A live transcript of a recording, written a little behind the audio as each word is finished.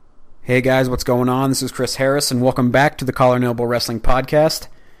Hey guys, what's going on? This is Chris Harris, and welcome back to the Collar and Elbow Wrestling Podcast,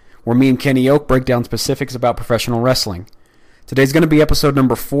 where me and Kenny Oak break down specifics about professional wrestling. Today's going to be episode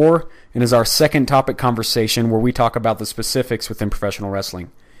number 4, and is our second topic conversation where we talk about the specifics within professional wrestling.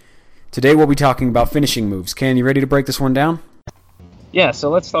 Today we'll be talking about finishing moves. Ken, you ready to break this one down? Yeah, so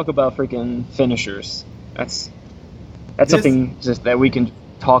let's talk about freaking finishers. That's something just that we can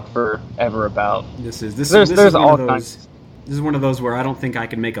talk forever about. This is one of those where I don't think I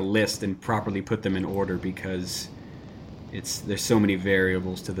can make a list and properly put them in order because there's so many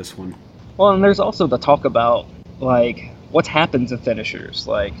variables to this one. Well, and there's also the talk about like what's happened to finishers.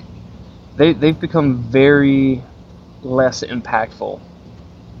 Like they've become very less impactful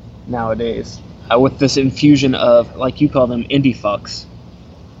nowadays with this infusion of, like you call them, indie fucks.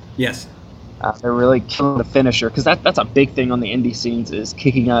 Yes. They're really killing the finisher because that's a big thing on the indie scenes, is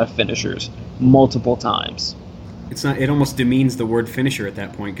kicking out of finishers multiple times. It almost demeans the word finisher at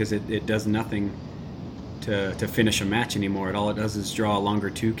that point because it does nothing to finish a match anymore. All it does is draw a longer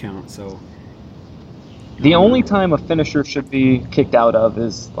 2 count. So the only time a finisher should be kicked out of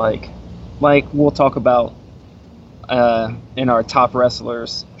is like we'll talk about in our top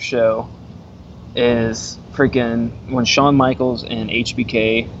wrestlers show, is freaking when Shawn Michaels and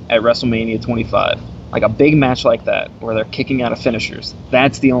HBK at WrestleMania 25. Like a big match like that where they're kicking out of finishers.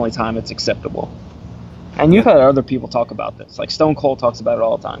 That's the only time it's acceptable. And you've had other people talk about this. Like Stone Cold talks about it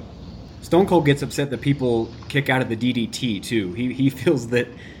all the time. Stone Cold gets upset that people kick out of the DDT too. He feels that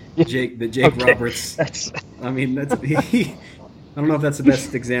Jake Roberts. I don't know if that's the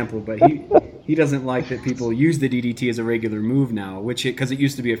best example, but he doesn't like that people use the DDT as a regular move now, because it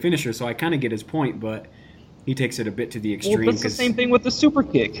used to be a finisher. So I kind of get his point, but he takes it a bit to the extreme. Well, it's the same thing with the super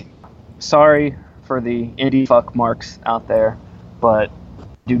kick. Sorry for the indie fuck marks out there, but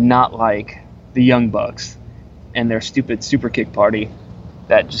do not like the Young Bucks and their stupid super kick party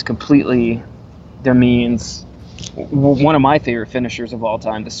that just completely demeans one of my favorite finishers of all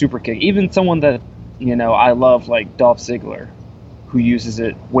time, the super kick. Even someone that, I love, like Dolph Ziggler, who uses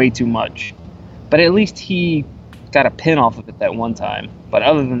it way too much. But at least he got a pin off of it that one time. But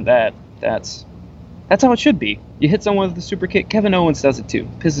other than that, that's how it should be. You hit someone with the super kick. Kevin Owens does it too.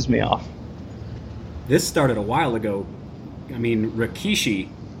 Pisses me off. This started a while ago. I mean, Rikishi,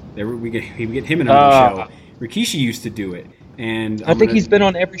 we get him in another show. Rikishi used to do it. And I think he's been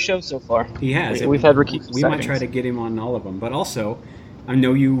on every show so far. He has. We've had Rikishi. We might try to get him on all of them. But also, I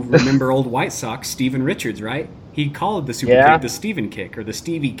know you remember old White Sox, Steven Richards, right? He called the super kick the Steven kick or the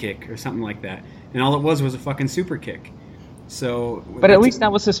Stevie kick or something like that. And all it was a fucking super kick. So, but at least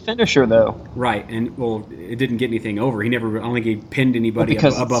that was his finisher, though. Right, and it didn't get anything over. He never only pinned anybody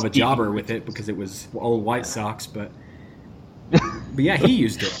above a jobber with it because it was old White Sox. But yeah, he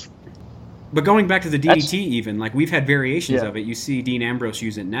used it. But going back to the DDT, even like we've had variations of it. You see Dean Ambrose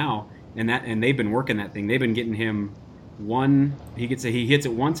use it now, and they've been working that thing. They've been getting him one. He hits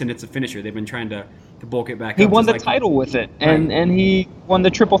it once, and it's a finisher. They've been trying to bulk it back. He won the title with it, and he won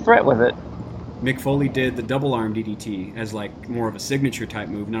the triple threat with it. Mick Foley did the double arm DDT as like more of a signature type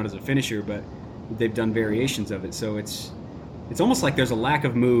move, not as a finisher, but they've done variations of it. So it's almost like there's a lack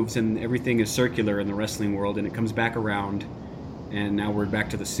of moves and everything is circular in the wrestling world, and it comes back around. And now we're back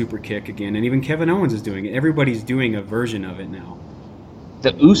to the super kick again, and even Kevin Owens is doing it. Everybody's doing a version of it now.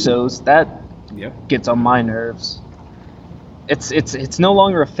 The Usos, that gets on my nerves. It's no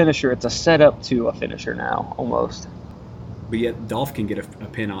longer a finisher; it's a setup to a finisher now, almost. But yet Dolph can get a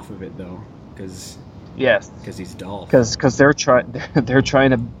pin off of it though, because he's Dolph. Because they're trying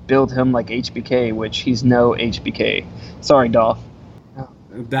to build him like HBK, which he's no HBK. Sorry, Dolph.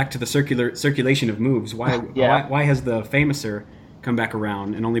 Back to the circulation of moves. Why has the Famouser come back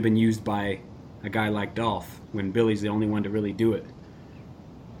around and only been used by a guy like Dolph when Billy's the only one to really do it?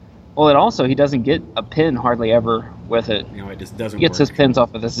 Well, and also he doesn't get a pin hardly ever with it. It just doesn't. He gets his pins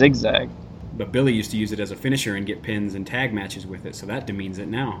off of the zigzag. But Billy used to use it as a finisher and get pins and tag matches with it, so that demeans it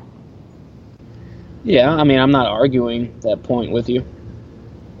now. Yeah, I mean, I'm not arguing that point with you.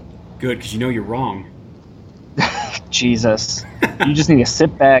 Good, because you're wrong. Jesus. You just need to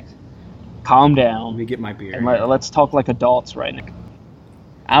sit back, calm down. Let me get my beer. And let's talk like adults right now.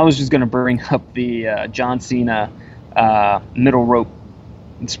 I was just going to bring up the John Cena middle rope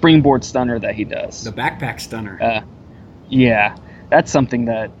springboard stunner that he does. The backpack stunner. Yeah, that's something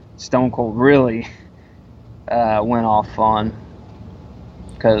that Stone Cold really went off on,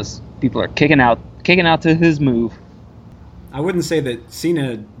 because people are kicking out to his move. I wouldn't say that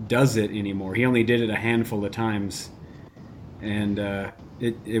Cena does it anymore. He only did it a handful of times. And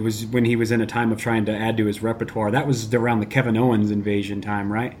it was when he was in a time of trying to add to his repertoire. That was around the Kevin Owens invasion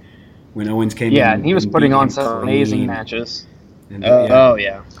time, right? When Owens came in. Yeah, and he was putting on some amazing matches. And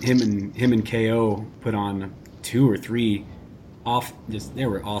yeah, him and KO put on 2 or 3 they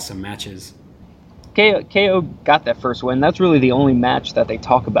were awesome matches. KO got that first win. That's really the only match that they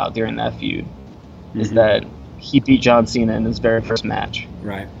talk about during that feud, is that he beat John Cena in his very first match.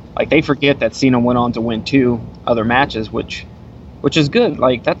 Right. Like, they forget that Cena went on to win 2 other matches, which is good.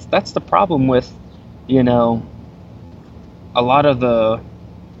 Like, that's the problem with, a lot of the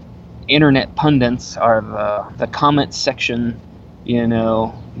internet pundits are the comment section,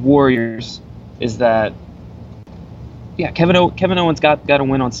 warriors, is that, yeah, Kevin Owens got a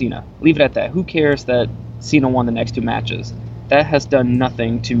win on Cena. Leave it at that. Who cares that Cena won the next 2 matches? That has done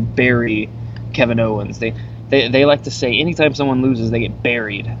nothing to bury Kevin Owens. They like to say anytime someone loses, they get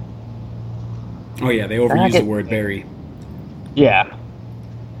buried. Oh yeah, they overuse the word bury. Yeah.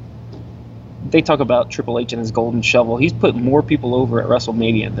 They talk about Triple H and his golden shovel. He's put more people over at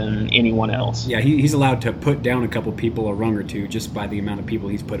WrestleMania than anyone else. Yeah, he's allowed to put down a couple people a rung or two just by the amount of people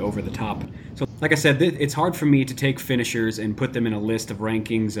he's put over the top. So, like I said, it's hard for me to take finishers and put them in a list of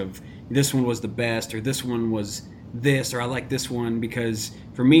rankings of this one was the best or this one was this or I like this one, because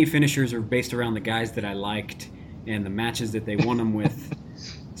for me, finishers are based around the guys that I liked and the matches that they won them with.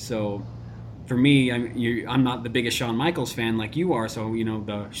 So for me, I'm not the biggest Shawn Michaels fan like you are, so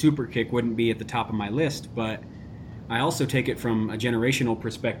the super kick wouldn't be at the top of my list. But I also take it from a generational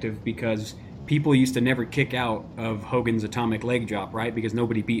perspective, because people used to never kick out of Hogan's atomic leg drop, right? Because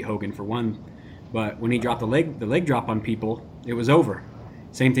nobody beat Hogan, for one. But when he dropped the leg drop on people, it was over.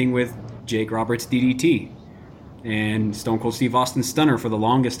 Same thing with Jake Roberts' DDT and Stone Cold Steve Austin's stunner for the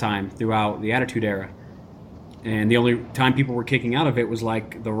longest time throughout the Attitude Era. And the only time people were kicking out of it was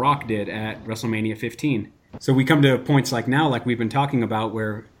like The Rock did at WrestleMania 15. So we come to points like now, like we've been talking about,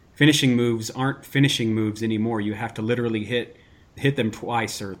 where finishing moves aren't finishing moves anymore. You have to literally hit them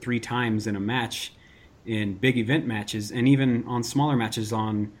twice or 3 times in a match in big event matches, and even on smaller matches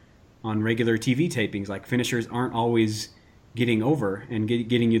on regular TV tapings. Like, finishers aren't always getting over and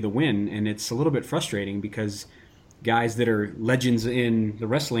getting you the win, and it's a little bit frustrating because guys that are legends in the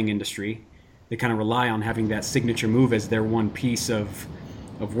wrestling industry, they kind of rely on having that signature move as their one piece of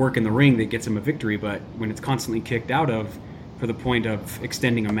work in the ring that gets them a victory. But when it's constantly kicked out of for the point of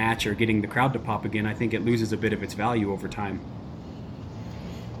extending a match or getting the crowd to pop again, I think it loses a bit of its value over time.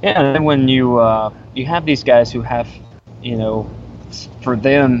 Yeah, and then when you have these guys who have, for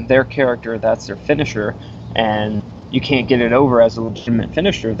them, their character, that's their finisher, and you can't get it over as a legitimate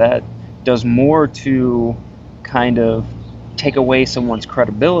finisher, that does more to kind of take away someone's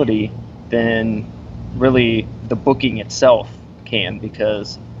credibility than really the booking itself can,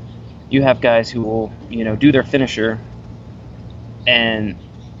 because you have guys who will, do their finisher and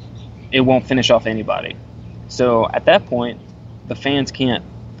it won't finish off anybody. So at that point, the fans can't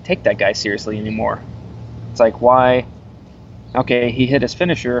take that guy seriously anymore. It's like, why? Okay, he hit his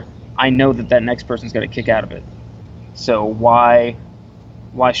finisher. I know that next person's going to kick out of it. So why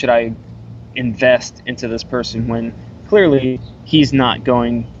should I invest into this person when clearly he's not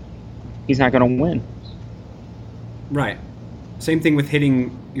going to win? Right. Same thing with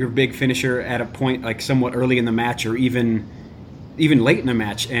hitting your big finisher at a point like somewhat early in the match or even late in the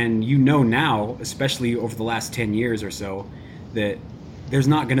match, and now, especially over the last 10 years or so, that there's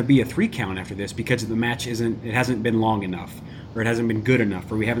not going to be a 3 count after this because the match hasn't been long enough, or it hasn't been good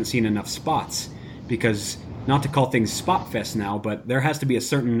enough, or we haven't seen enough spots. Because, not to call things spot fest now, but there has to be a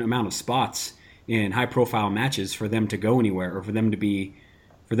certain amount of spots in high profile matches for them to go anywhere, or for them to be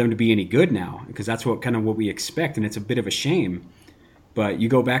any good now, because that's what we expect, and it's a bit of a shame. But you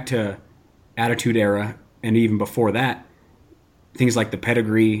go back to Attitude Era, and even before that, things like the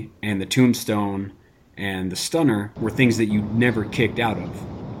pedigree and the tombstone and the stunner were things that you never kicked out of.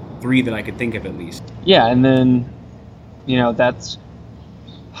 3 that I could think of at least. Yeah, and then, that's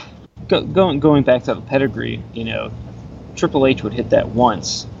going back to the pedigree. Triple H would hit that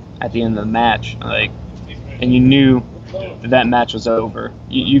once at the end of the match, and you knew that match was over.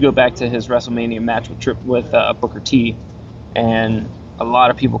 You go back to his WrestleMania match with Booker T, and a lot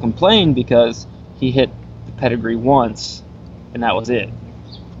of people complained because he hit the pedigree once, and that was it.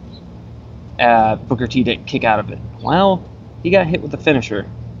 Booker T didn't kick out of it. Well, he got hit with the finisher.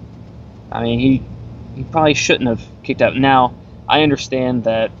 I mean, he probably shouldn't have kicked out. Now, I understand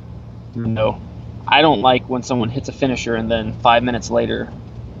that, I don't like when someone hits a finisher and then 5 minutes later,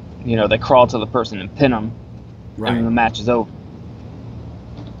 they crawl to the person and pin them, right, and the match is over.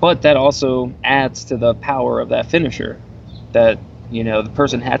 But that also adds to the power of that finisher, that, the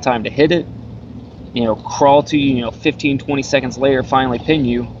person had time to hit it, crawl to you, 15, 20 seconds later, finally pin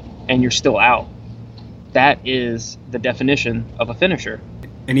you, and you're still out. That is the definition of a finisher.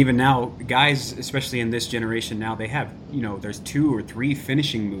 And even now, guys, especially in this generation now, they have, there's 2 or 3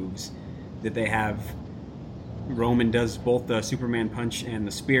 finishing moves that they have. Roman does both the Superman punch and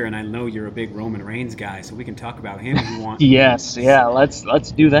the spear, and I know you're a big Roman Reigns guy, so we can talk about him if you want. Yes, yeah,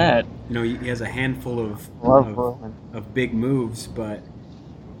 let's do that. He has a handful of big moves, but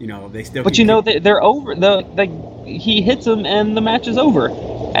they still. But they're over. He hits them, and the match is over.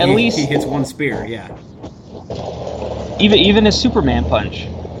 At least he hits one spear, yeah. Even his Superman punch,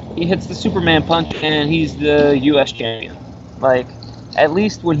 he hits the Superman punch, and he's the U.S. champion. Like, at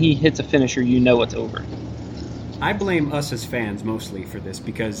least when he hits a finisher, it's over. I blame us as fans mostly for this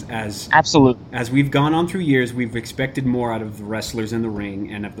because as we've gone on through years, we've expected more out of the wrestlers in the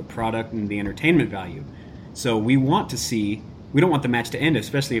ring and of the product and the entertainment value. So we don't want the match to end,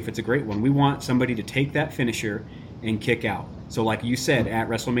 especially if it's a great one. We want somebody to take that finisher and kick out. So like you said, at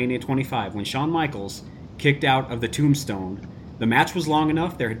WrestleMania 25, when Shawn Michaels kicked out of the Tombstone, the match was long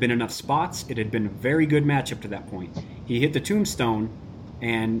enough, there had been enough spots, it had been a very good match up to that point. He hit the Tombstone,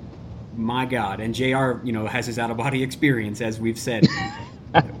 and my God, and JR, has his out-of-body experience, as we've said.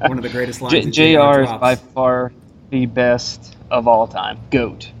 One of the greatest lines. JR is by far the best of all time.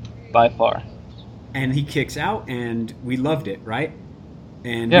 GOAT, by far. And he kicks out, and we loved it, right?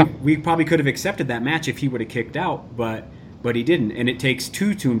 And yeah. we probably could have accepted that match if he would have kicked out, but he didn't. And it takes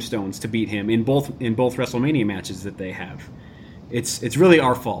 2 Tombstones to beat him in both WrestleMania matches that they have. It's really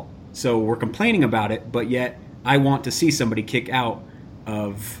our fault. So we're complaining about it, but yet I want to see somebody kick out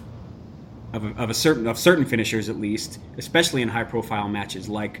of certain finishers, at least, especially in high-profile matches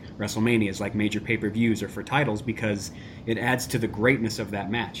like WrestleManias, like major pay-per-views or for titles, because it adds to the greatness of that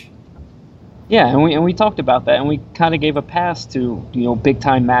match. Yeah, and we talked about that, and we kind of gave a pass to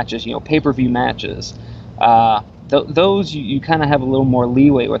big-time matches, pay-per-view matches. Those you kind of have a little more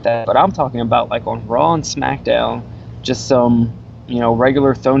leeway with that, but I'm talking about like on Raw and SmackDown, just some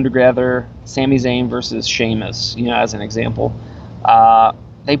regular thrown together Sami Zayn versus Sheamus, as an example.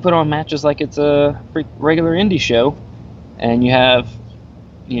 They put on matches like it's a regular indie show, and you have,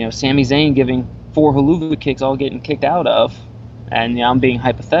 Sami Zayn giving 4 Helluva kicks, all getting kicked out of, and I'm being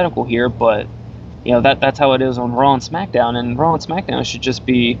hypothetical here, but that's how it is on Raw and SmackDown. And Raw and SmackDown should just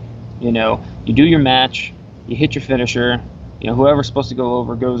be, you do your match, you hit your finisher, whoever's supposed to go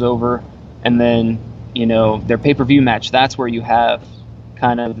over goes over, and then their pay-per-view match. That's where you have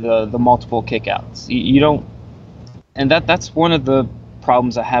kind of the multiple kickouts. You don't, and that's one of the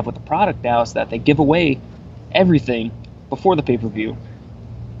problems I have with the product now, is that they give away everything before the pay-per-view.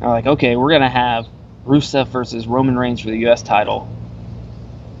 They're like, okay, we're going to have Rusev versus Roman Reigns for the U.S. title.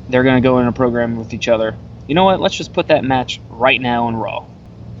 They're going to go in a program with each other. You know what? Let's just put that match right now on Raw.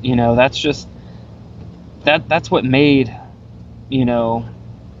 That's just that's what made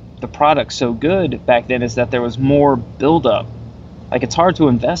the product so good back then, is that there was more build-up. Like, it's hard to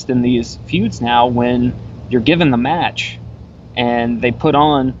invest in these feuds now when you're given the match and they put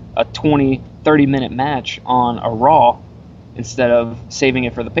on a 20-30 minute match on a Raw instead of saving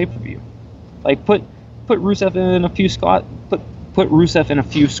it for the pay-per-view. Like, put Rusev in put Rusev in a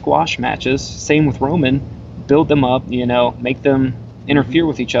few squash matches. Same with Roman. Build them up, make them interfere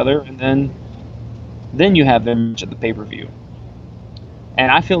with each other, and then you have them at the pay-per-view. And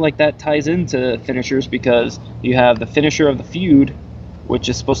I feel like that ties into finishers, because you have the finisher of the feud, which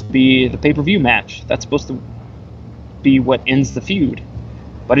is supposed to be the pay-per-view match. That's supposed to be what ends the feud,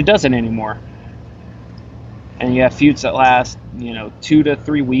 but it doesn't anymore. And you have feuds that last 2 to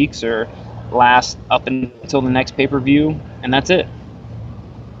 3 weeks, or last up until the next pay-per-view, and that's it.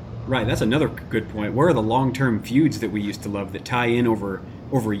 Right, that's another good point. Where are the long-term feuds that we used to love that tie in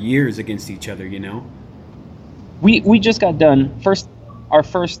over years against each other? We just got done our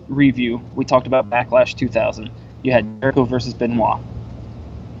first review. We talked about Backlash 2000. You had Jericho versus Benoit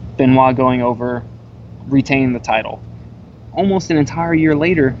going over, retaining the title. Almost an entire year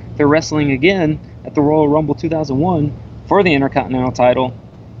later, they're wrestling again at the Royal Rumble 2001 for the Intercontinental title.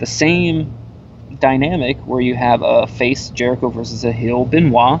 The same dynamic, where you have a face, Jericho, versus a heel,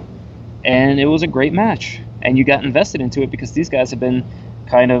 Benoit, and it was a great match. And you got invested into it because these guys have been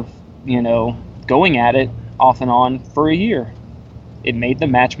kind of, going at it off and on for a year. It made the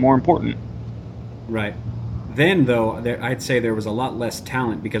match more important. Right. Then, though, I'd say there was a lot less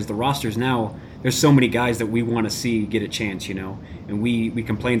talent, because the rosters now, there's so many guys that we want to see get a chance, and we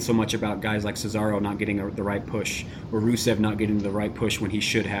complain so much about guys like Cesaro not getting the right push, or Rusev not getting the right push when he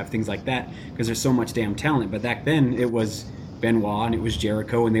should have, things like that, because there's so much damn talent. But back then, it was Benoit and it was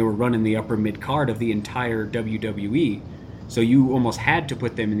Jericho, and they were running the upper mid-card of the entire WWE, so you almost had to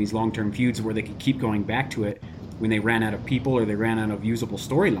put them in these long-term feuds where they could keep going back to it when they ran out of people or they ran out of usable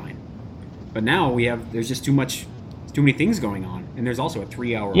storyline. But now there's just too much too many things going on, and there's also a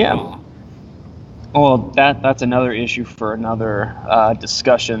 3-hour Yeah. Raw. Well, that's another issue for another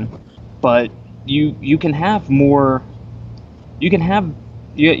discussion. But you can have more. You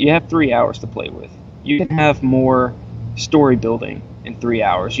have 3 hours to play with. You can have more story building in 3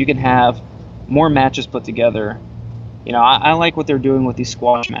 hours. You can have more matches put together. You know, I like what they're doing with these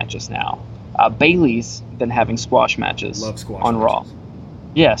squash matches now. Bayley's been having squash matches Love squash on Raw. matches.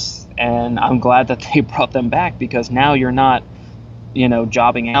 Yes, and I'm glad that they brought them back, because now you're not,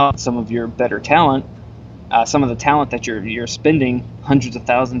 jobbing out some of your better talent, some of the talent that you're spending hundreds of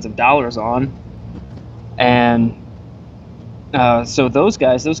thousands of dollars on, and so those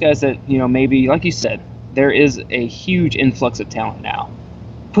guys that maybe, like you said, there is a huge influx of talent now.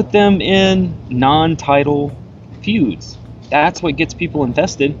 Put them in non-title feuds. That's what gets people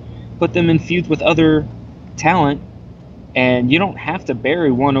invested. Put them in feuds with other talent, and you don't have to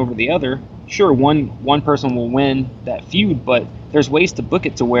bury one over the other. Sure, one person will win that feud, but there's ways to book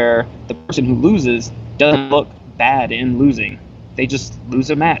it to where the person who loses doesn't look bad in losing. They just lose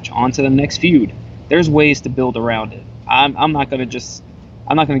a match, on to the next feud. There's ways to build around it. I'm not gonna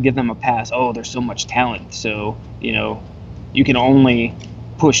give them a pass. Oh, there's so much talent, so you can only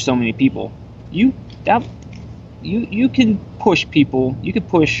push so many people. You can push people. You can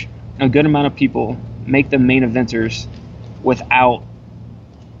push a good amount of people, make them main eventers, without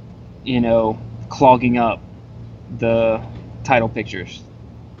clogging up the title pictures.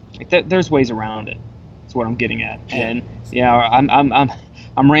 There's ways around it. That's what I'm getting at. And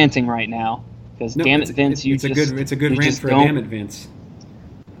I'm ranting right now because damn it, Vince, it's a good rant for damn it, Vince.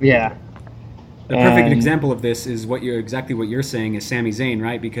 Yeah. The perfect example of this is exactly what you're saying is Sami Zayn,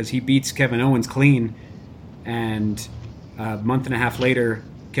 right? Because he beats Kevin Owens clean, and a month and a half later,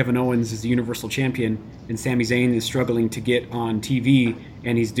 Kevin Owens is the Universal Champion, and Sami Zayn is struggling to get on TV,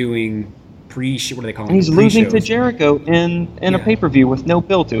 and he's doing what do they call it? He's losing to Jericho in a pay-per-view with no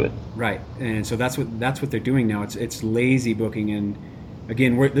build to it. Right, and so that's what they're doing now. It's lazy booking, and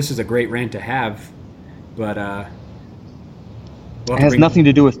again, this is a great rant to have, but it has nothing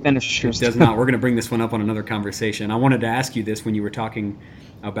to do with finishers. It does not. We're going to bring this one up on another conversation. I wanted to ask you this when you were talking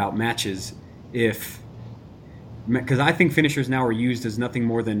about matches, because I think finishers now are used as nothing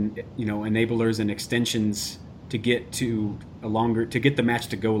more than enablers and extensions to get the match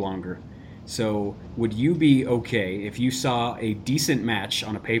to go longer. So would you be okay if you saw a decent match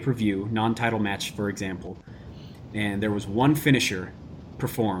on a pay-per-view, non-title match, for example, and there was one finisher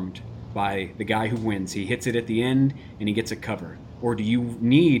performed by the guy who wins? He hits it at the end and he gets a cover. Or do you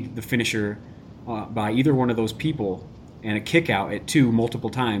need the finisher by either one of those people and a kick out at multiple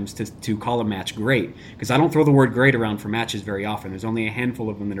times to call a match great? Because I don't throw the word great around for matches very often. There's only a handful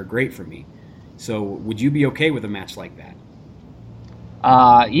of them that are great for me. So would you be okay with a match like that?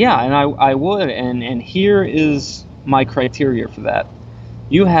 Yeah, and I would, and here is my criteria for that.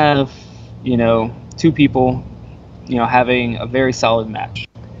 You have, two people, having a very solid match.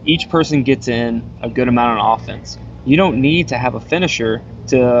 Each person gets in a good amount of offense. You don't need to have a finisher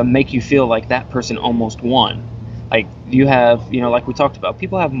to make you feel like that person almost won. Like you have, like we talked about,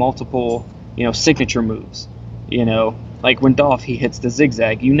 people have multiple, signature moves. Like when Dolph, he hits the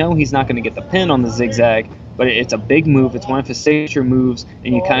zigzag. He's not going to get the pin on the zigzag, but it's a big move. It's one of his signature moves,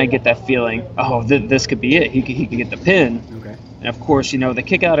 and you kind of get that feeling, oh, this could be it. He could get the pin. Okay. And of course, the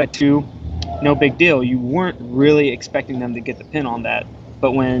kick out at 2, no big deal. You weren't really expecting them to get the pin on that.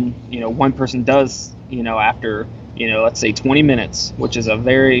 But when, one person does, after, let's say 20 minutes, which is a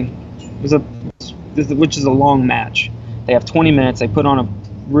long match. They have 20 minutes. They put on a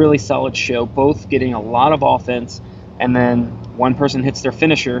really solid show, both getting a lot of offense, and then one person hits their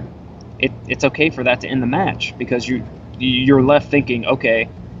finisher. It's okay for that to end the match because you're left thinking, okay,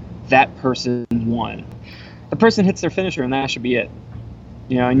 that person won. The person hits their finisher, and that should be it.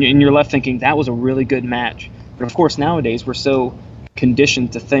 And you're left thinking that was a really good match. But of course, nowadays we're so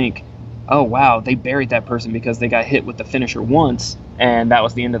conditioned to think, oh wow, they buried that person because they got hit with the finisher once, and that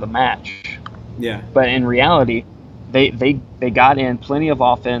was the end of the match. Yeah. But in reality, they got in plenty of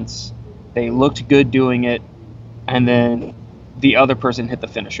offense. They looked good doing it, and then the other person hit the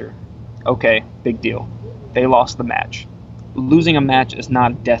finisher. Okay, big deal. They lost the match. Losing a match is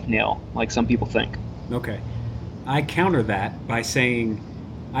not a death knell like some people think. Okay. I counter that by saying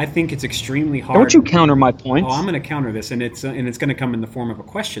I think it's extremely hard. Don't you counter my points? Oh, I'm going to counter this, and it's going to come in the form of a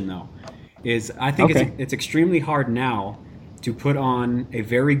question, though. I think it's extremely hard now to put on a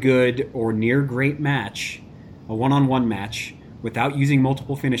very good or near great match, a one-on-one match, without using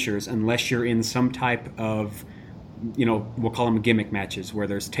multiple finishers unless you're in some type of, we'll call them gimmick matches where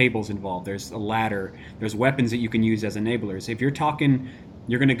there's tables involved, there's a ladder, there's weapons that you can use as enablers. If you're talking,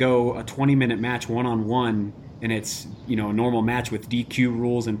 you're going to go a 20-minute match one-on-one and it's, a normal match with DQ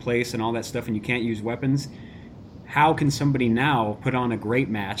rules in place and all that stuff, and you can't use weapons, how can somebody now put on a great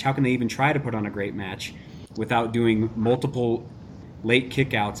match? How can they even try to put on a great match without doing multiple late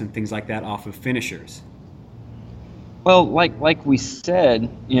kickouts and things like that off of finishers? Well, like we said,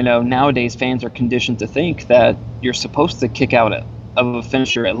 nowadays fans are conditioned to think that you're supposed to kick out of a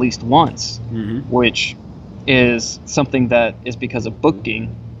finisher at least once, which is something that is because of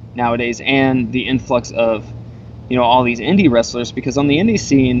booking nowadays and the influx of, all these indie wrestlers. Because on the indie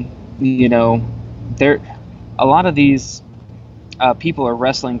scene, a lot of these people are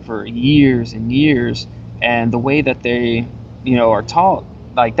wrestling for years and years, and the way that they, are taught,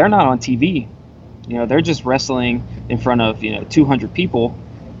 like, they're not on TV. They're just wrestling in front of 200 people,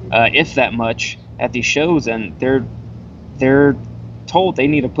 if that much, at these shows, and they're told they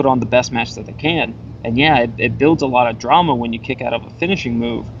need to put on the best match that they can. And yeah, it builds a lot of drama when you kick out of a finishing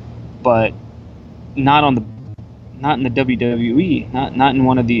move, but not in the WWE, not in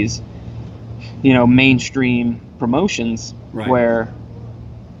one of these mainstream promotions, right, where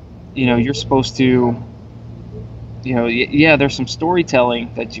you're supposed to there's some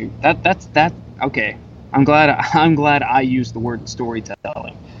storytelling that okay. I'm glad I used the word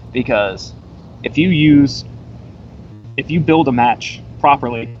storytelling, because if you build a match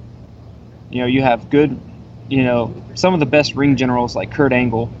properly, you have good, some of the best ring generals like Kurt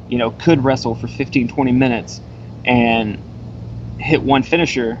Angle, could wrestle for 15-20 minutes and hit one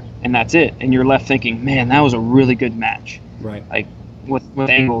finisher, and that's it, and you're left thinking, man, that was a really good match. Right. Like with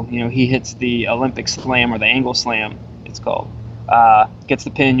Angle, he hits the Olympic Slam, or the Angle Slam it's called, gets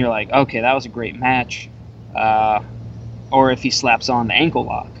the pin, you're like, okay, that was a great match. Or if he slaps on the ankle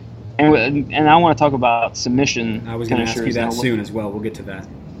lock. And I want to talk about submission. I was going to ask you that soon as well. We'll get to that.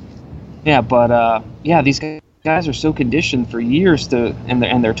 Yeah, but these guys are so conditioned for years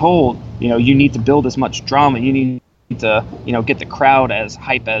and they're told, you need to build as much drama. You need to, get the crowd as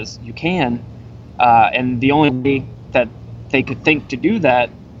hype as you can. And the only way that they could think to do that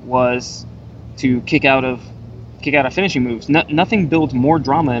was to kick out of finishing moves. Nothing builds more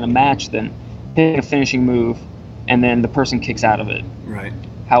drama in a match than hitting a finishing move and then the person kicks out of it. Right.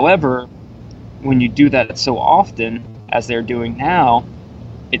 However, when you do that so often as they're doing now,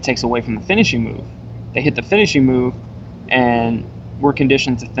 it takes away from the finishing move. They hit the finishing move, and we're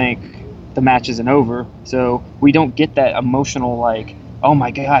conditioned to think the match isn't over, so we don't get that emotional, like, oh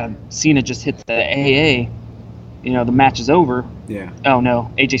my god, Cena just hit the AA, the match is over. Yeah. Oh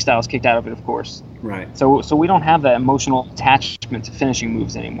no, AJ Styles kicked out of it, of course. Right. So we don't have that emotional attachment to finishing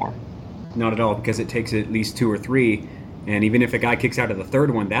moves anymore. Not at all, because it takes at least 2 or 3, and even if a guy kicks out of the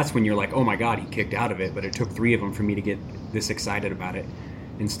third one, that's when you're like, oh my god, he kicked out of it, but it took 3 of them for me to get this excited about it,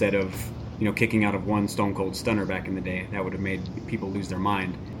 instead of, kicking out of one Stone Cold Stunner back in the day. That would have made people lose their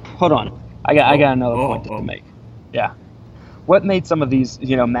mind. Hold on. I got another point to make. Yeah. What made some of these,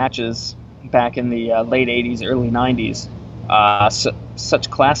 matches back in the late 80s, early 90s,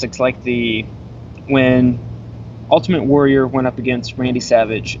 such classics like when Ultimate Warrior went up against Randy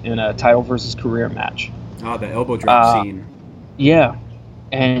Savage in a title versus career match. Oh, the elbow drop scene. Yeah.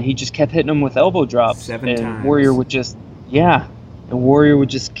 And he just kept hitting him with elbow drops. 7 times. Warrior would just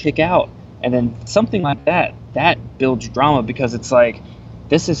kick out. And then something like that builds drama, because it's like,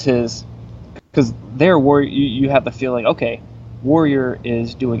 this is his, because there, Warrior, you have the feeling, okay, Warrior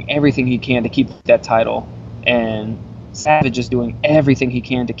is doing everything he can to keep that title, and Savage is doing everything he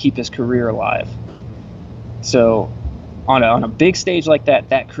can to keep his career alive. So on a big stage like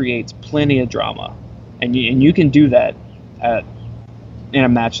that creates plenty of drama, and you can do that in a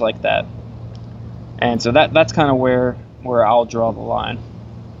match like that. And so that's kind of where I'll draw the line.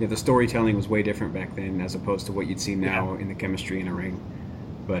 Yeah, the storytelling was way different back then as opposed to what you'd see now in the chemistry in a ring.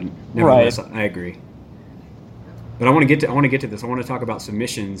 But nevertheless, right. I agree. But I want to get to this. I want to talk about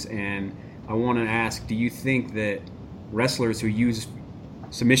submissions, and I want to ask, do you think that wrestlers who use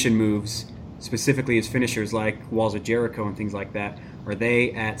submission moves specifically as finishers, like Walls of Jericho and things like that, are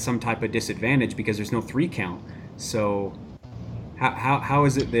they at some type of disadvantage because there's no 3 count? So how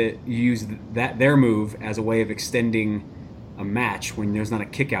is it that you use their move as a way of extending a match when there's not a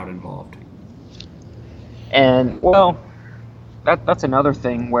kick out involved? And well, that's another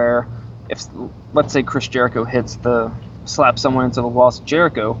thing where, if let's say Chris Jericho slaps someone into the Walls of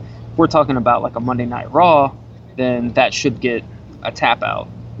Jericho, if we're talking about like a Monday Night Raw, then that should get a tap out.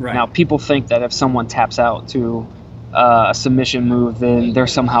 Right. Now, people think that if someone taps out to a submission move, then they're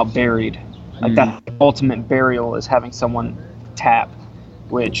somehow buried. Like that ultimate burial is having someone tap,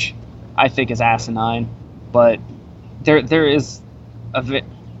 which I think is asinine. But there is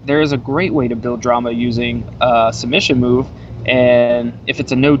a great way to build drama using a submission move, and if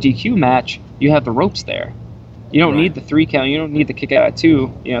it's a no DQ match, you have the ropes there. You don't need the 3 count. You don't need the kick out at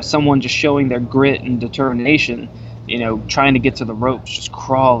 2. Someone just showing their grit and determination, trying to get to the ropes, just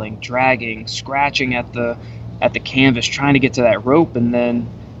crawling, dragging, scratching at the canvas, trying to get to that rope, and then,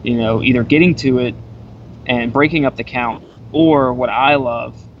 either getting to it and breaking up the count, or what I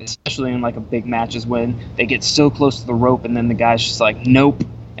love, especially in like a big match, is when they get so close to the rope and then the guy's just like, nope,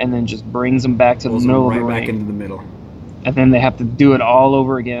 and then just brings them back to the middle of the ring. Right back into the middle. And then they have to do it all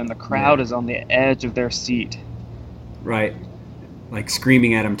over again. The crowd is on the edge of their seat. Right. Like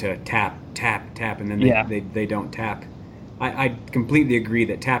screaming at them to tap, tap, tap, and then they don't tap. I completely agree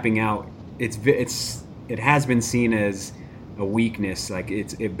that tapping out, it has been seen as a weakness. Like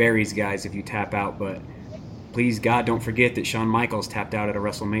it buries guys if you tap out, but please God, don't forget that Shawn Michaels tapped out at a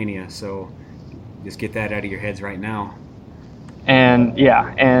WrestleMania. So just get that out of your heads right now.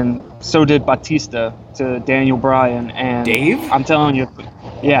 And so did Batista to Daniel Bryan. And Dave? I'm telling you,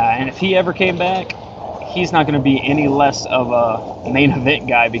 and if he ever came back, he's not going to be any less of a main event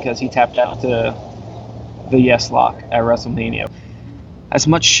guy because he tapped out to the Yes Lock at WrestleMania. As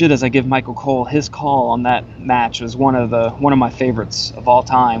much shit as I give Michael Cole, his call on that match was one of my favorites of all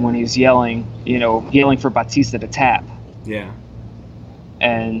time, when he's yelling for Batista to tap. Yeah.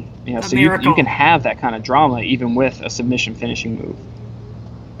 And so you can have that kind of drama even with a submission finishing move.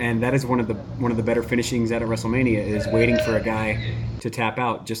 And that is one of the better finishings at a WrestleMania, is waiting for a guy to tap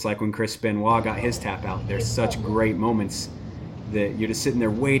out, just like when Chris Benoit got his tap out. There's such great moments that you're just sitting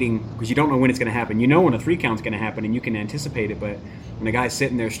there waiting because you don't know when it's going to happen. You know when a 3 count's going to happen and you can anticipate it, but when a guy's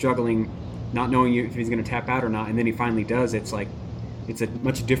sitting there struggling, not knowing if he's going to tap out or not, and then he finally does, it's a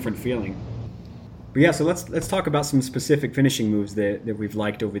much different feeling. But yeah, so let's talk about some specific finishing moves that we've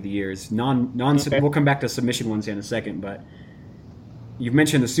liked over the years. Okay. We'll come back to submission ones in a second, but you've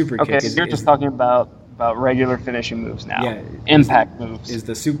mentioned the super kick. Okay, so you're just talking about regular finishing moves now. Yeah, impact moves. Is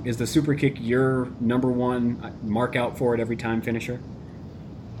the super kick your number one mark out for it every time finisher?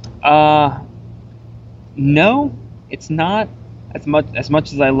 No, it's not. As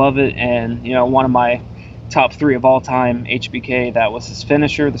much as I love it, and one of my top 3 of all time, HBK, that was his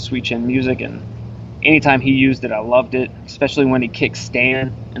finisher, the Sweet Chin Music, and anytime he used it, I loved it, especially when he kicked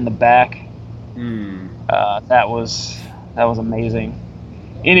Stan in the back. That was amazing.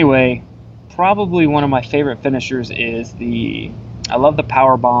 Anyway, probably one of my favorite finishers is I love the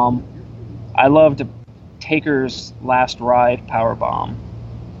power bomb. I loved Taker's Last Ride power bomb.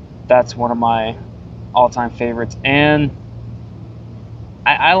 That's one of my all-time favorites. And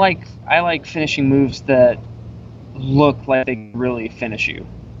I like finishing moves that look like they really finish you.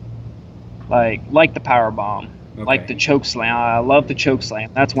 Like the power bomb, like the choke slam. I love the choke slam.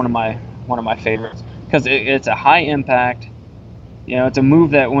 That's one of my favorites because it's a high impact. It's a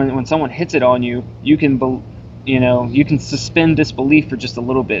move that when someone hits it on you, you can suspend disbelief for just a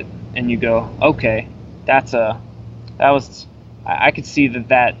little bit, and you go, okay, I could see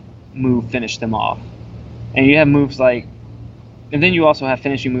that move finished them off. And you have moves and then you also have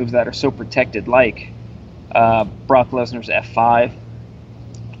finishing moves that are so protected, like Brock Lesnar's F5,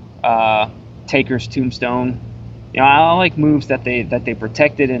 Taker's Tombstone. I like moves that they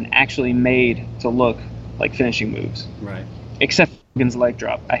protected and actually made to look like finishing moves. Right. Except Hogan's leg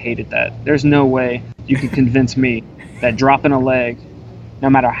drop. I hated that. There's no way you can convince me that dropping a leg, no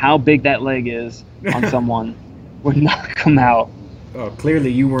matter how big that leg is on someone, would not come out. Oh,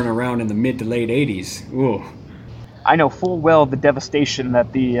 clearly you weren't around in the mid to late 80s. Ooh. I know full well the devastation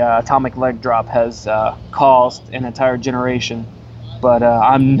that the atomic leg drop has caused an entire generation, but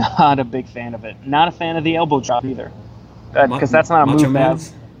I'm not a big fan of it. Not a fan of the elbow drop either, because that's not a move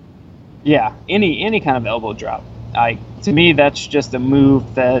that. Yeah, any kind of elbow drop. To me, that's just a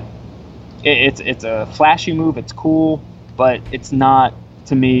move that it's a flashy move. It's cool, but it's not,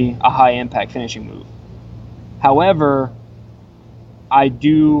 to me, a high impact finishing move. However, I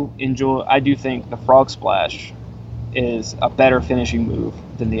do think the frog splash is a better finishing move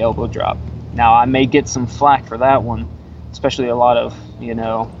than the elbow drop. Now, I may get some flack for that one, especially a lot of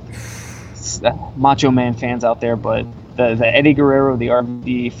Macho Man fans out there, but the Eddie Guerrero, the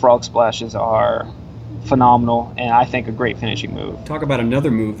RVD frog splashes are phenomenal, and I think a great finishing move. Talk about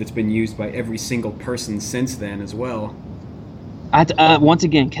another move that's been used by every single person since then as well. Once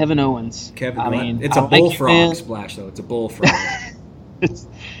again, Kevin Owens. It's a bullfrog splash, though. It's a bullfrog.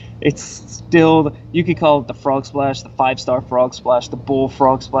 It's still, you could call it the frog splash, the 5-star frog splash, the bull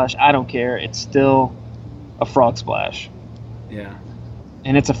frog splash. I don't care. It's still a frog splash. Yeah.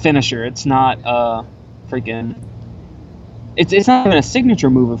 And it's a finisher. It's not freaking. It's not even a signature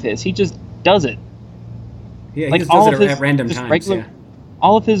move of his. He just does it. Yeah, he just does it at random times.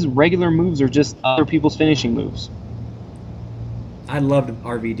 All of his regular moves are just other people's finishing moves. I loved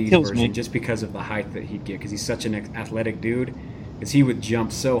RVD's Kills version me. just because of the height that he'd get, because he's such an athletic dude. Because he would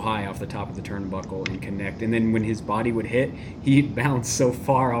jump so high off the top of the turnbuckle and connect, and then when his body would hit, he'd bounce so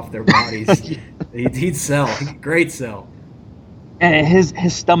far off their bodies. he'd sell. Great sell. And his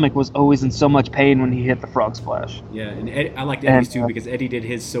stomach was always in so much pain when he hit the frog splash. Yeah, and I liked Eddie's too, because Eddie did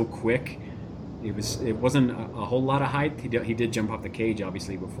his so quick. It wasn't a whole lot of height. He did jump off the cage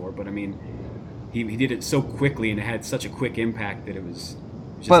obviously before, but I mean, he did it so quickly and it had such a quick impact that it was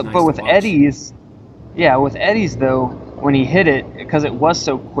just but nice but to with watch. with Eddie's though, when he hit it, because it was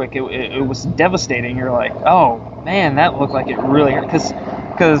so quick, it was devastating. You're like, oh man, that looked like it really hurt.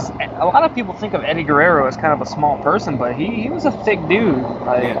 Because a lot of people think of Eddie Guerrero as kind of a small person, but he was a thick dude.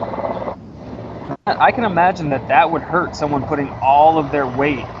 Like, Yeah. I can imagine that would hurt someone putting all of their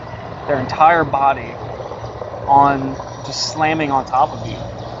weight, their entire body, on just slamming on top of you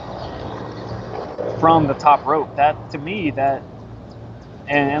from the top rope. That, to me,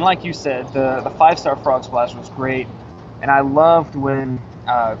 and like you said, the 5-star frog splash was great, and I loved when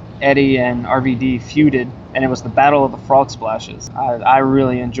Eddie and RVD feuded, and it was the Battle of the Frog Splashes. I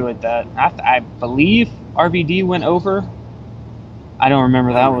really enjoyed that. I believe RVD went over. I don't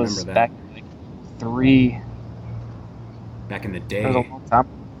remember. That was back in like 3. Back in the day. That was a long time.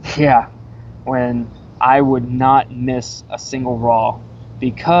 Yeah, when I would not miss a single Raw,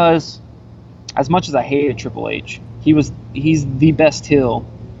 because as much as I hated Triple H, he's the best heel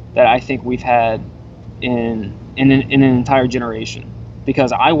that I think we've had in an entire generation,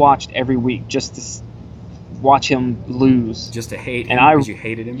 because I watched every week just to watch him lose. Just to hate him And because you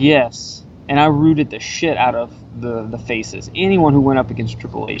hated him? Yes. And I rooted the shit out of the faces. Anyone who went up against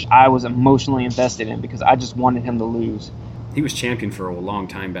Triple H, I was emotionally invested in, because I just wanted him to lose. He was champion for a long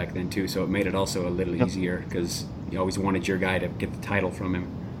time back then too, so it made it also a little easier, because you always wanted your guy to get the title from him.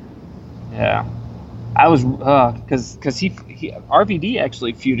 Yeah. I was because he RVD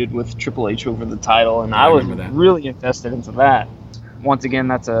actually feuded with Triple H over the title, and I was really invested into that. Once again,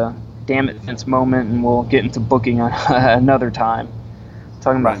 that's a damn it Vince moment, and we'll get into booking on another time.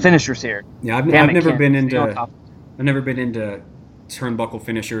 Talking about finishers here. Yeah, I've never been into turnbuckle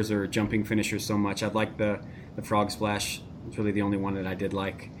finishers or jumping finishers so much. I like the frog splash. It's really the only one that I did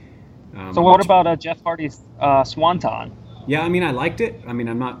like. So what about Jeff Hardy's Swanton? Yeah, I mean, I liked it. I mean,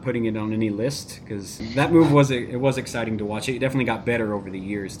 I'm not putting it on any list, because that move was exciting to watch. It definitely got better over the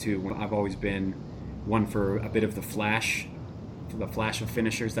years too. I've always been one for a bit of the flash of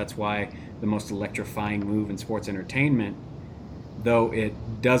finishers. That's why the most electrifying move in sports entertainment, though it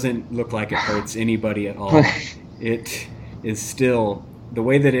doesn't look like it hurts anybody at all, it is still the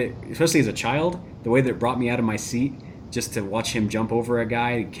way that it, especially as a child, the way that it brought me out of my seat just to watch him jump over a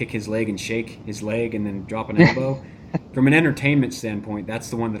guy, kick his leg and shake his leg and then drop an elbow. From an entertainment standpoint, that's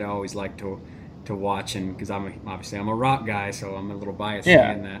the one that I always like to watch, and because I'm a Rock guy, so I'm a little biased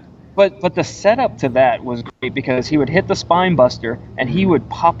saying that. But the setup to that was great, because he would hit the spine buster and he would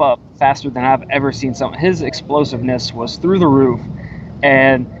pop up faster than I've ever seen someone. His explosiveness was through the roof,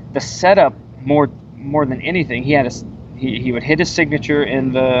 and the setup more than anything, he would hit his signature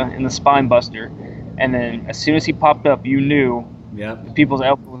in the spine buster, and then as soon as he popped up, you knew the people's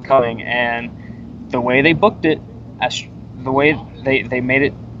elbow was coming, and the way they booked it, the way they made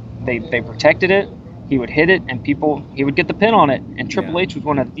it, they protected it. He would hit it, and he would get the pin on it. And Triple H was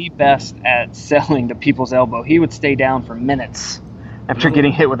one of the best at selling the people's elbow. He would stay down for minutes after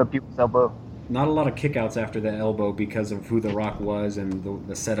getting hit with a people's elbow. Not a lot of kickouts after the elbow because of who The Rock was and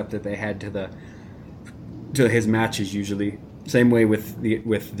the setup that they had to his matches usually. Same way with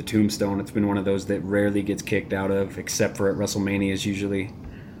the Tombstone. It's been one of those that rarely gets kicked out of, except for at WrestleManias usually.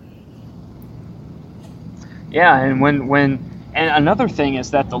 Yeah, and and another thing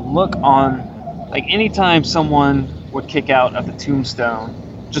is that the look on, like, anytime someone would kick out of the Tombstone,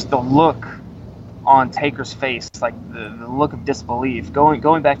 just the look on Taker's face, like the look of disbelief,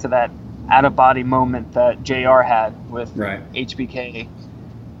 going back to that out-of-body moment that JR had with HBK,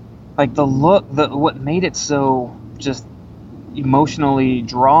 like the look, what made it so just emotionally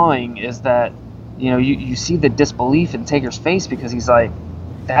drawing is that, you see the disbelief in Taker's face, because he's like,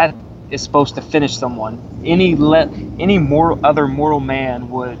 that is supposed to finish someone. Any other mortal man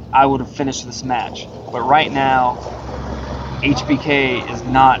would have finished this match, but right now HBK is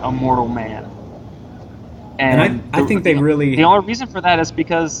not a mortal man. And I think they really... The only reason for that is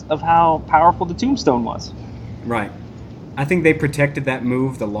because of how powerful the Tombstone was. Right. I think they protected that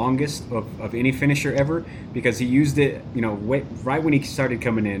move the longest of any finisher ever, because he used it, right when he started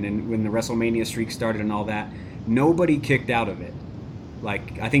coming in, and when the WrestleMania streak started and all that, nobody kicked out of it.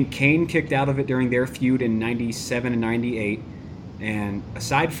 Like, I think Kane kicked out of it during their feud in 97 and 98, and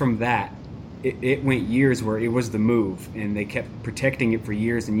aside from that, it went years where it was the move, and they kept protecting it for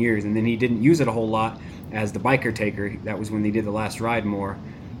years and years, and then he didn't use it a whole lot as the biker taker. That was when they did the last ride more,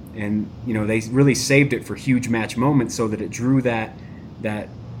 and they really saved it for huge match moments so that it drew that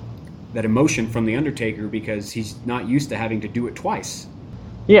emotion from the Undertaker, because he's not used to having to do it twice.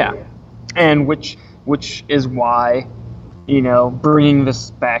 Yeah, and which is why, bringing this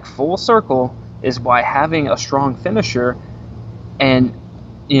back full circle is why having a strong finisher and,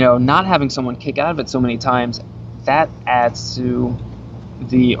 not having someone kick out of it so many times, that adds to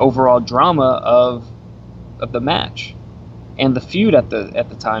the overall drama of the match and the feud at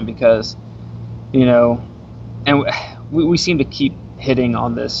the time, because, and we seem to keep hitting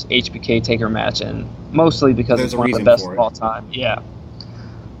on this HBK Taker match, and mostly because it's one of the best of all time. Yeah.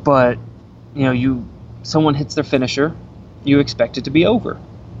 But, someone hits their finisher, you expect it to be over.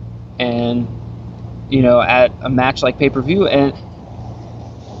 And, at a match like pay-per-view, and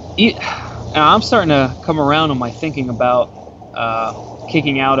I'm starting to come around on my thinking about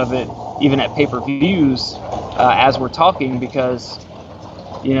kicking out of it even at pay-per-views as we're talking, because,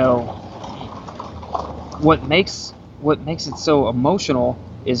 what makes it so emotional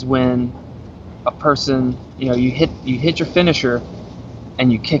is when a person, you hit your finisher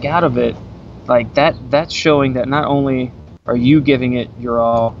and you kick out of it, like that's showing that not only are you giving it your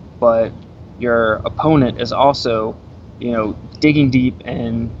all, but your opponent is also, digging deep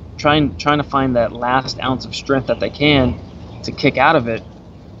and trying to find that last ounce of strength that they can to kick out of it,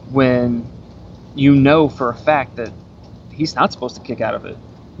 when for a fact that he's not supposed to kick out of it.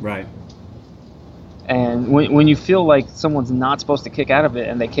 Right. And when you feel like someone's not supposed to kick out of it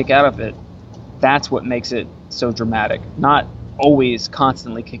and they kick out of it, that's what makes it so dramatic. Not always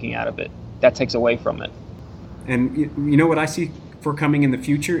constantly kicking out of it. That takes away from it. And what I see for coming in the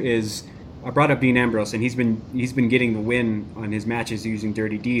future is, I brought up Dean Ambrose, and he's been getting the win on his matches using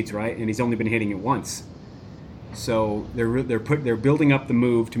Dirty Deeds, right? And he's only been hitting it once. So they're building up the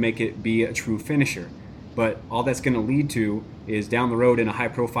move to make it be a true finisher. But all that's going to lead to is down the road in a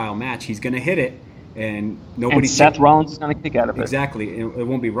high-profile match, he's going to hit it, and nobody. Seth Rollins is going to kick out of it. Exactly. It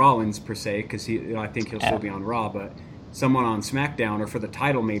won't be Rollins per se, because I think he'll still be on Raw, but someone on SmackDown, or for the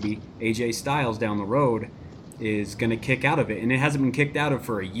title maybe, AJ Styles down the road is going to kick out of it, and it hasn't been kicked out of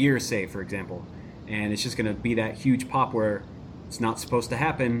for a year, say, for example, and it's just going to be that huge pop where it's not supposed to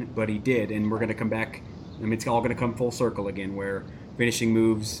happen, but he did, and we're going to come back. It's all going to come full circle again, where finishing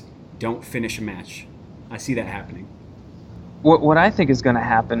moves don't finish a match. I see that happening. What I think is going to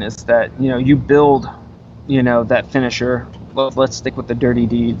happen is that you build that finisher. Let's stick with the Dirty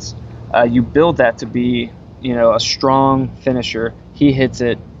Deeds. You build that to be a strong finisher. He hits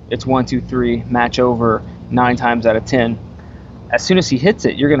it. It's 1, 2, 3. Match over 9 times out of 10. As soon as he hits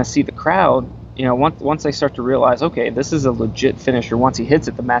it, you're going to see the crowd. Once they start to realize, okay, this is a legit finisher. Once he hits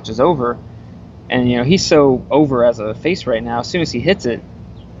it, the match is over. And he's so over as a face right now. As soon as he hits it,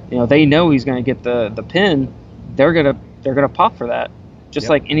 they know he's going to get the pin. They're gonna pop for that. Just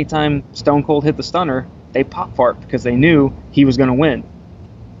like anytime Stone Cold hit the stunner, they pop for it because they knew he was going to win.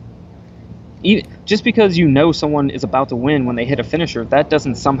 Just because someone is about to win when they hit a finisher, that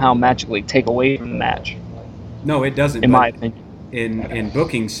doesn't somehow magically take away from the match. No, it doesn't. In my opinion. In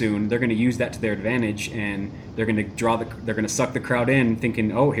booking soon, they're going to use that to their advantage, and they're going to suck the crowd in,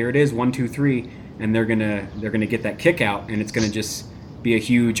 thinking, oh, here it is, 1, 2, 3, and they're going to get that kick out, and it's going to just be a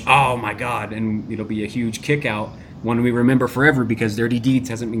huge, oh my God, and it'll be a huge kick out, one we remember forever, because Dirty Deeds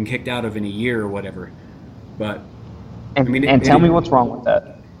hasn't been kicked out of in a year or whatever. But tell me what's wrong with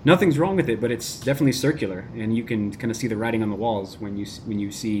that. Nothing's wrong with it, but it's definitely circular, and you can kind of see the writing on the walls when you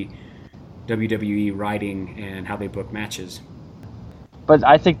see WWE writing and how they book matches. But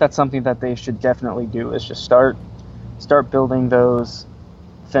I think that's something that they should definitely do, is just start building those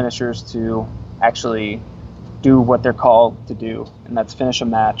finishers to actually do what they're called to do, and that's finish a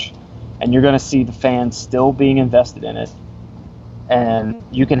match. And you're going to see the fans still being invested in it. And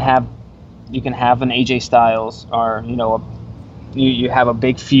you can have an AJ Styles, or you have a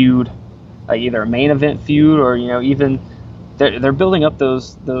big feud, like either a main event feud, or even they're building up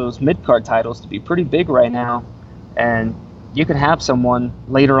those mid-card titles to be pretty big right now, and you can have someone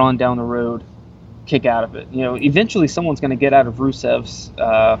later on down the road kick out of it. Eventually someone's going to get out of Rusev's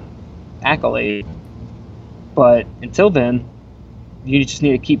accolade, but until then, you just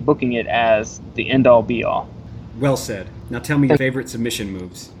need to keep booking it as the end-all, be-all. Well said. Now tell me your favorite submission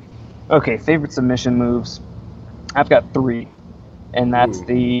moves. Okay, favorite submission moves. I've got 3, and that's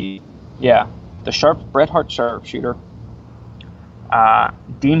the Bret Hart sharpshooter,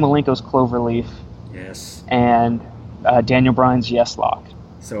 Dean Malenko's cloverleaf, yes, and Daniel Bryan's yes lock.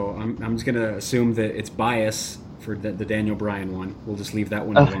 So I'm just gonna assume that it's bias for the Daniel Bryan one. We'll just leave that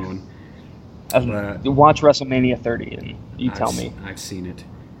one alone. Watch WrestleMania 30 and you tell me. I've seen it.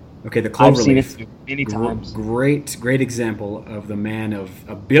 Okay, the Cloverleaf. I've seen it many times. Great example of the man of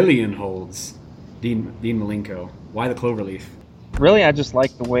a billion holds, Dean Malenko. Why the Cloverleaf? Really, I just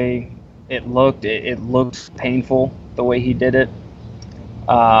like the way it looked. It looked painful the way he did it,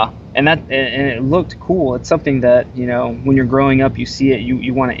 and it looked cool. It's something that when you're growing up, you see it,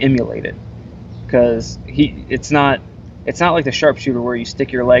 you want to emulate it, because it's not like the sharpshooter where you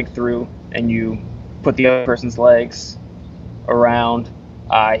stick your leg through and you put the other person's legs around.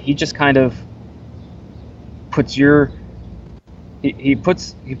 He just kind of puts your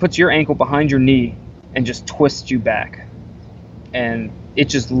ankle behind your knee and just twists you back, and it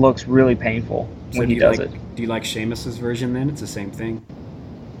just looks really painful when he does it. Do you like Sheamus's version then? It's the same thing.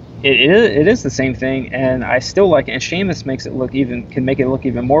 It is the same thing, and I still like it. And Sheamus can make it look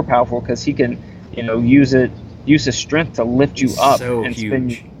even more powerful because he can use his strength to lift you up and spin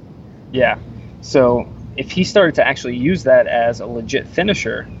you. Yeah. So if he started to actually use that as a legit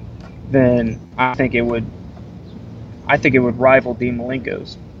finisher, then I think it would rival Dean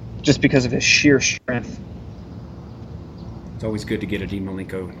Malenko's, just because of his sheer strength. It's always good to get a Dean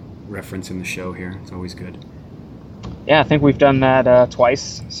Malenko reference in the show here. It's always good. Yeah, I think we've done that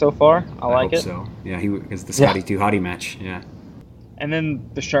twice so far. I like it. So yeah, it's the Scotty 2 Hottie match. Yeah. And then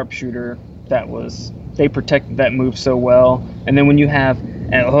the sharpshooter, they protected that move so well. And then when you have,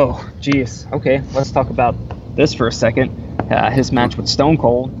 okay, let's talk about this for a second. His match with Stone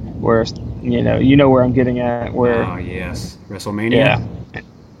Cold, where you know where I'm getting at. Oh yes, WrestleMania. Yeah.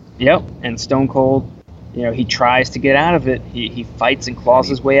 Yep. And Stone Cold, he tries to get out of it. He fights and claws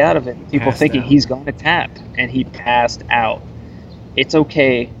his way out of it. People thinking he's going to tap, and he passed out. It's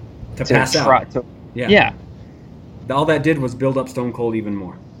okay to pass out. Yeah. All that did was build up Stone Cold even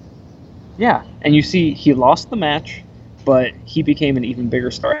more. Yeah, and you see, he lost the match, but he became an even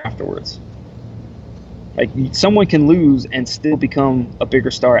bigger star afterwards. Like, someone can lose and still become a bigger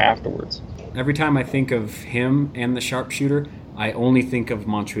star afterwards. Every time I think of him and the sharpshooter, I only think of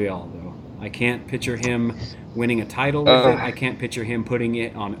Montreal, though. I can't picture him winning a title with it. I can't picture him putting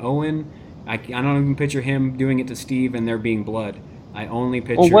it on Owen. I don't even picture him doing it to Steve and there being blood. I only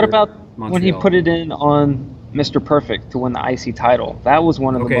picture what about Montreal. When he put it in on Mr. Perfect to win the IC title? That was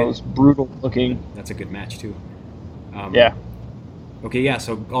one of the most brutal looking. That's a good match, too. Yeah. Okay, yeah,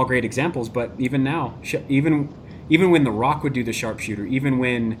 so all great examples, but even now, even when The Rock would do the sharpshooter, even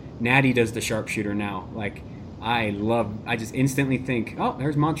when Natty does the sharpshooter now, like, I just instantly think, oh,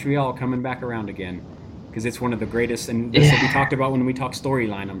 there's Montreal coming back around again, because it's one of the greatest, and this will be talked about when we talk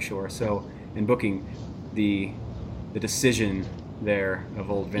storyline, I'm sure, so, and booking, the decision there of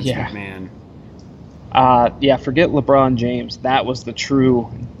old Vince McMahon. Forget LeBron James. That was the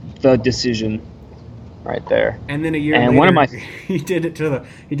decision right there. And then a year later, he did it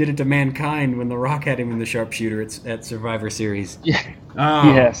to Mankind when The Rock had him in the sharpshooter at Survivor Series. Yeah.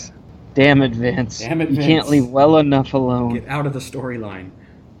 Oh. Yes. Damn it, Vince. You can't leave well enough alone. Get out of the storyline.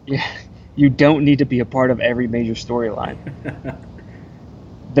 Yeah. You don't need to be a part of every major storyline.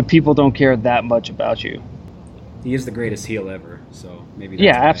 The people don't care that much about you. He is the greatest heel ever, so maybe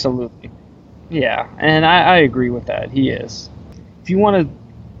that's why. Absolutely. Yeah, and I agree with that. He is. If you want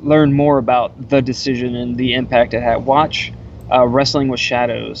to learn more about the decision and the impact it had, watch Wrestling with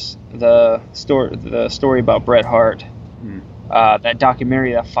Shadows, the story about Bret Hart. That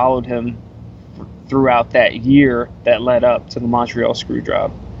documentary that followed him throughout that year that led up to the Montreal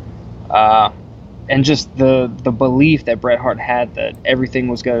Screwjob. And just the belief that Bret Hart had that everything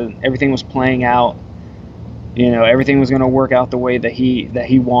was playing out, everything was going to work out the way that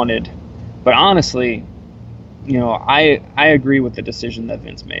he wanted. But honestly, I agree with the decision that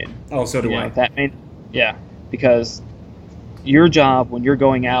Vince made. Oh, so do I. Because your job when you're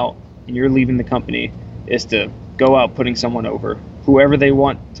going out and you're leaving the company is to go out putting someone over. Whoever they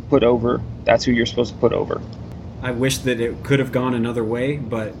want to put over, that's who you're supposed to put over. I wish that it could have gone another way,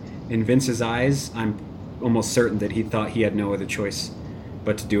 but in Vince's eyes, I'm almost certain that he thought he had no other choice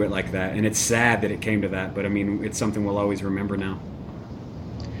but to do it like that. And it's sad that it came to that, but I mean, it's something we'll always remember now.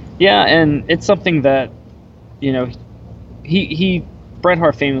 Yeah, and it's something that, Bret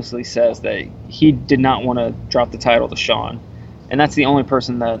Hart famously says that he did not want to drop the title to Shawn. And that's the only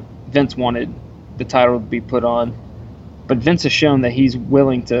person that Vince wanted the title to be put on. But Vince has shown that he's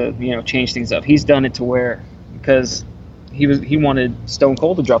willing to, change things up. He's done it to where, because he wanted Stone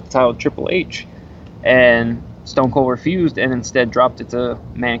Cold to drop the title to Triple H. And Stone Cold refused and instead dropped it to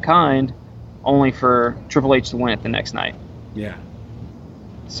Mankind, only for Triple H to win it the next night. Yeah.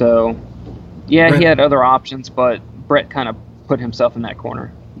 So, Bret, he had other options, but Bret kind of put himself in that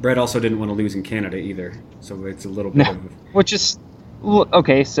corner. Bret also didn't want to lose in Canada either, so it's a little bit of... Which is...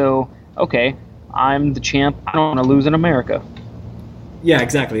 Okay, so okay, I'm the champ. I don't want to lose in America. Yeah,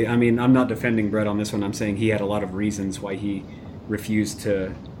 exactly. I mean, I'm not defending Bret on this one. I'm saying he had a lot of reasons why he refused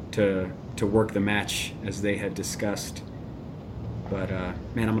to work the match as they had discussed. But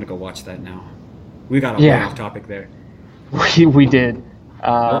man, I'm gonna go watch that now. We got a way off topic there. We did.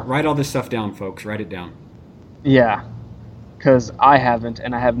 Write all this stuff down, folks. Write it down. Yeah, because I haven't,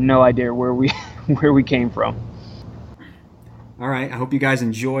 and I have no idea where we came from. All right. I hope you guys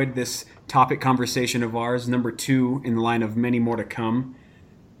enjoyed this topic conversation of ours, number 2 in the line of many more to come.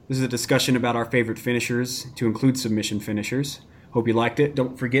 This is a discussion about our favorite finishers, to include submission finishers. Hope you liked it.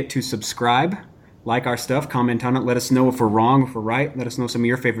 Don't forget to subscribe, like our stuff, comment on it. Let us know if we're wrong, if we're right. Let us know some of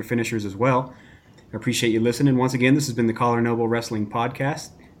your favorite finishers as well. I appreciate you listening. Once again, this has been the Collar Noble Wrestling Podcast.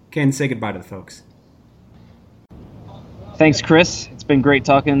 Ken, say goodbye to the folks. Thanks, Chris. It's been great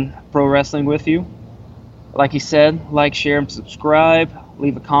talking pro wrestling with you. Like you said, like, share, and subscribe.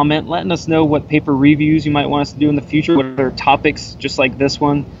 Leave a comment letting us know what paper reviews you might want us to do in the future, what other topics just like this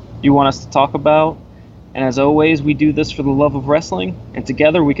one you want us to talk about. And as always, we do this for the love of wrestling, and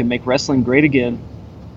together we can make wrestling great again.